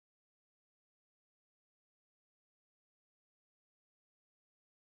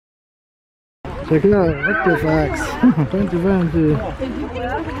Check it out, Arctifox. Point Defiance Zoo.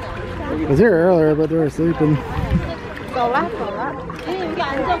 I was here earlier, but they were sleeping.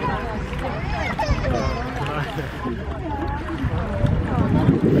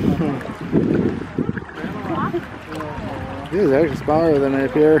 This is actually smaller than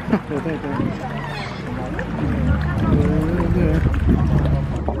up here.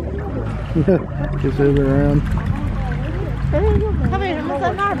 Just moving around.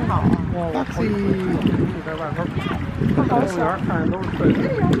 Foxy.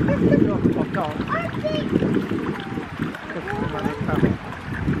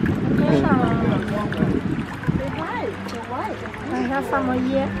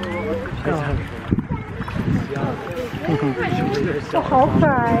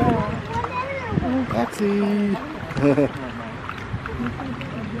 Foxy.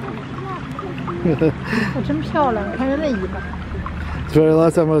 So the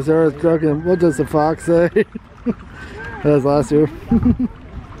last time I was there, I was joking, what does the fox say? That was last year.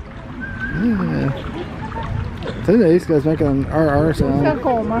 Yeah. I think these guys making an RR sound.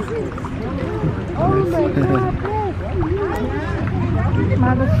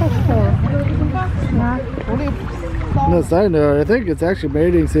 No side note, I think it's actually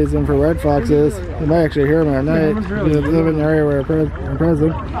mating season for red foxes. You might actually hear them at night. You live in an area where they're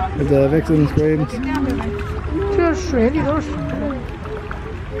present. The vixen screams.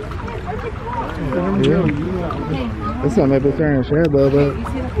 Yeah. This one might be starting to shed a little bit.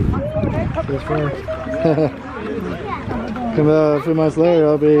 This far. Come out a few months later,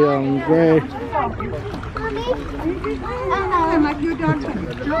 it'll be gray.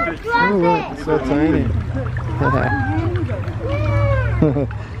 Oh, look, it's so tiny. Yeah.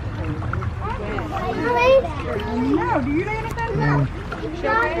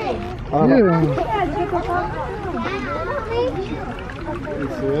 You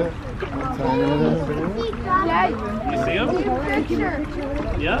see it? Tiny You see him?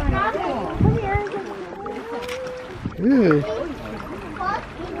 Yeah. Yeah.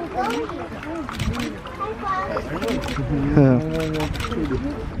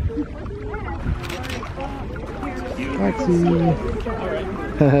 Foxy.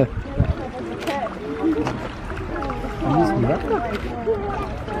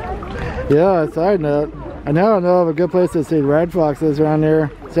 Yeah, side note. I now know of a good place to see red foxes around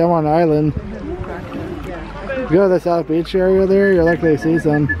here. San Juan Island. If you go to the South Beach area there, you're likely to see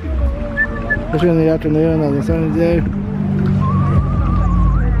some. Especially in the afternoon on a sunny day.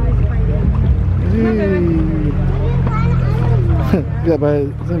 Yeah, but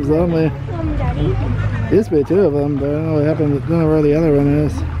it seems lonely. There used to be two of them, but I don't know what happened. I don't know where the other one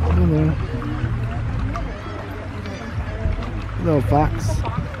is. I don't know. Little fox.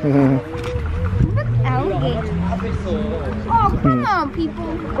 Alligator. Oh, come on, people.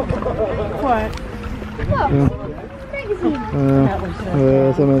 What? Look.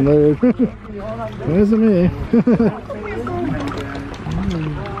 Someone there. It isn't me.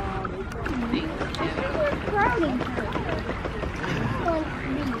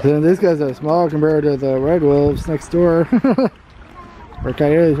 So these guys are small compared to the red wolves next door. Or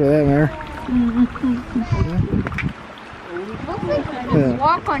coyotes for that matter. Yeah.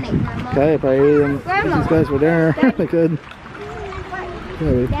 Walk on it, Grandma. Okay, if I eat them, these guys for dinner, they could.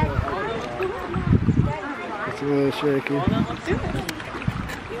 Maybe. It's a little shaky.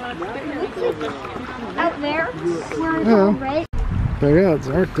 Out there, where it's Oh. all red. Check it out, it's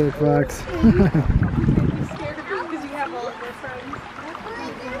Arctic fox.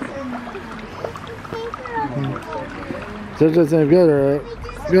 So it doesn't seem good, right?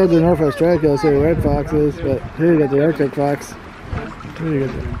 You go to North Australia, you'll see red foxes, but here you got the Arctic fox. Here you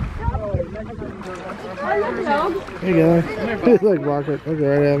go. Here you go. He's like walking, looking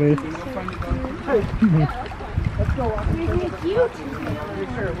right at me.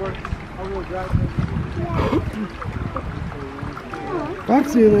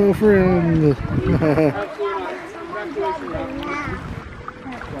 Foxy little friend.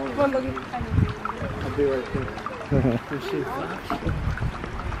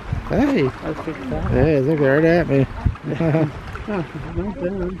 Hey! Hey, look right at me.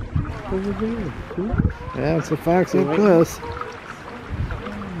 Yeah, it's a fox up close.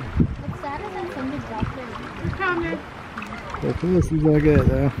 The close is not good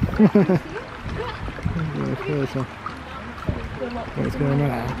though. What's going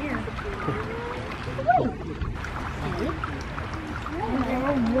on?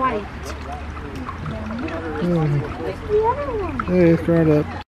 White. Hey, it's crawled up.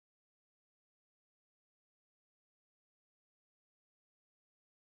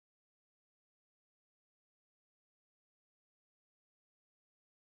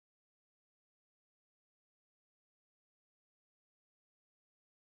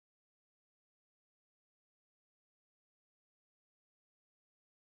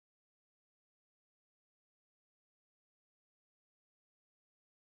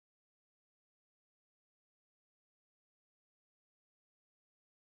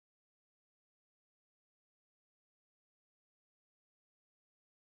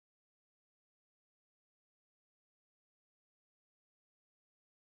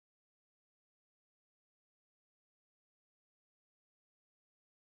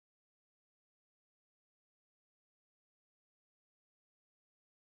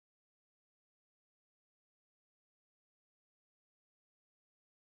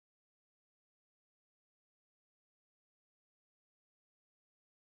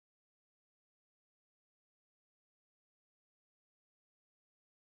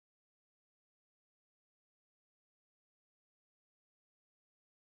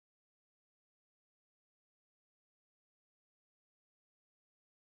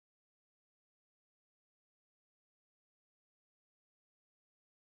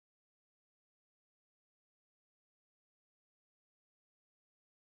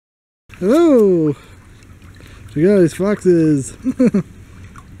 Hello! We got these foxes.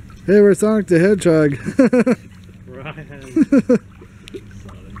 Hey, we're Sonic the Hedgehog. Right.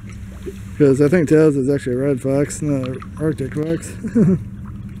 Because I think Tails is actually a red fox, not an Arctic fox.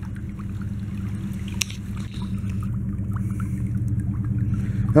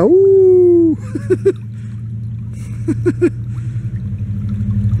 Oh!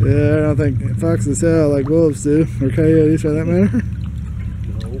 Yeah, I don't think foxes howl like wolves do, or coyotes for that matter.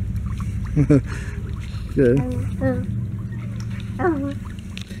 No. Yeah.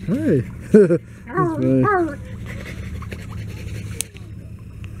 Hey. That's funny.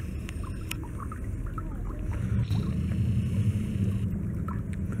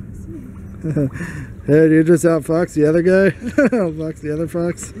 Hey, do you just outfox the other guy? Outfox the other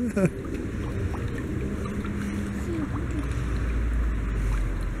fox?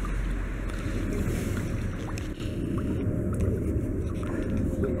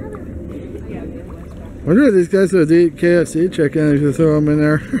 I wonder if these guys would eat KFC chicken if you throw them in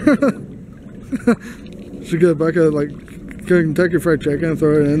there. Should get a bucket of like Kentucky Fried Chicken and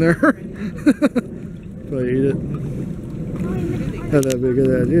throw it in there. Probably eat it. Not that big of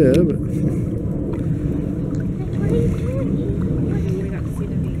an idea, but.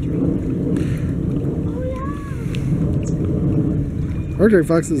 Arctic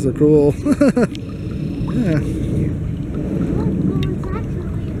foxes are cool. Yeah.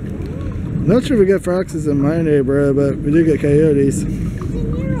 Not sure if we get foxes in my neighborhood, but we do get coyotes.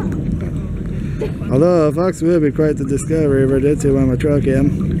 Although a fox would be quite the discovery if I did see one on my trail cam.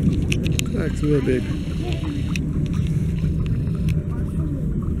 Fox would be.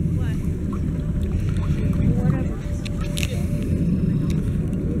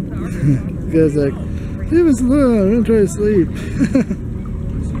 Guy's like, leave us alone, I'm gonna try to sleep.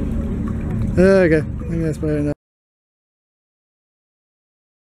 Okay, I think that's probably enough.